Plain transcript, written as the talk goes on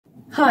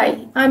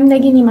Hi, I'm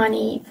Negin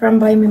Imani from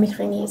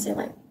Biomimicry New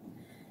Zealand.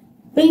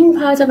 Being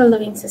part of a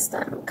living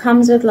system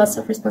comes with lots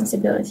of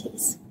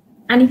responsibilities.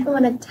 And if we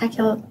want to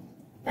tackle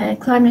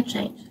climate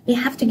change, we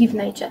have to give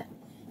nature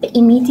the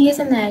immediate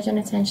energy and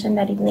attention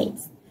that it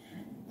needs.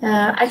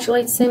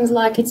 Actually, it seems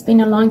like it's been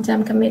a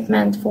long-term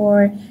commitment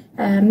for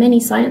many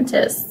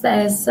scientists,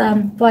 as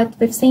what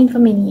we've seen for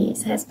many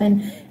years has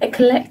been a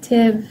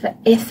collective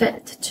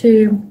effort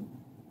to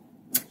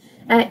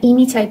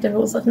imitate the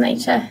rules of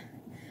nature,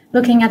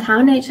 looking at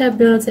how nature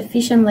builds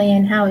efficiently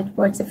and how it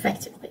works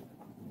effectively.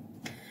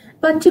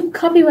 But to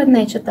copy what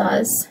nature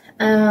does,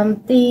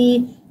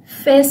 the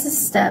first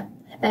step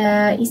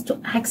is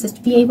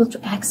to be able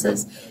to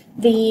access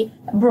the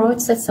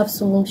broad sets of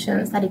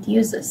solutions that it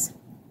uses.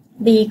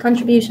 The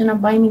contribution of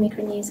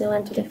Biomimicry New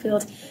Zealand to the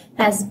field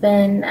has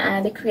been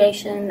the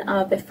creation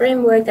of a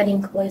framework that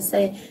includes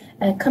a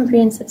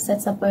comprehensive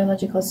set of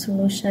biological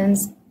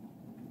solutions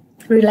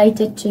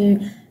related to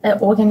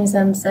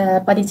organisms'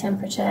 body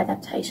temperature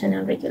adaptation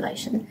and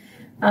regulation.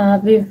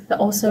 We've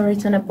also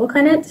written a book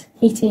on it,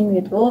 Heating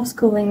with Wolves,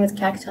 Cooling with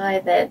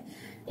Cacti,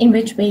 in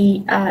which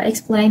we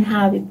explain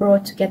how we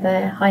brought together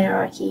a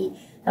hierarchy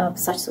of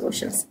such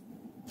solutions.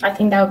 I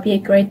think that would be a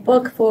great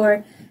book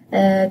for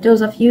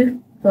those of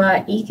you who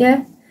are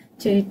eager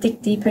to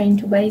dig deeper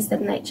into ways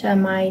that nature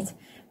might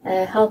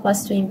help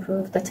us to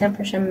improve the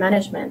temperature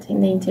management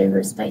in the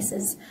interior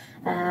spaces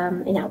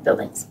in our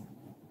buildings.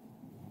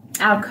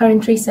 Our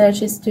current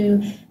research is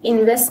to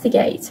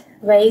investigate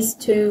ways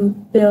to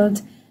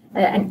build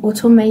an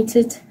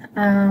automated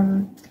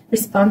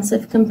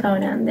responsive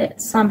component that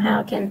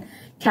somehow can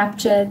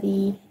capture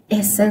the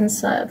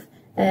essence of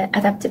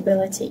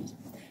adaptability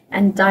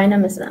and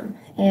dynamism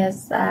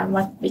as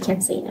what we can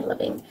see in a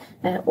living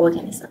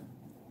organism.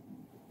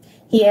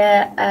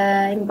 Here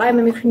in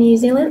Biomimicry New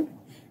Zealand,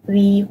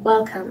 we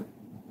welcome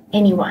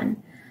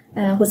anyone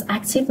who's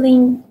actively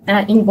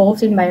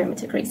involved in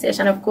biomimetic research,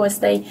 and of course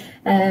they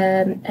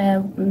are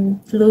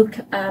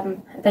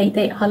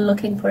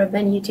looking for a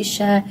venue to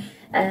share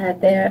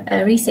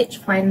their research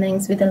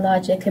findings with the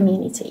larger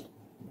community.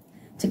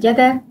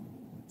 Together,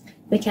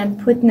 we can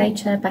put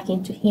nature back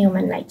into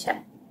human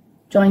nature.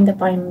 Join the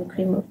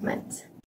biomimicry movement.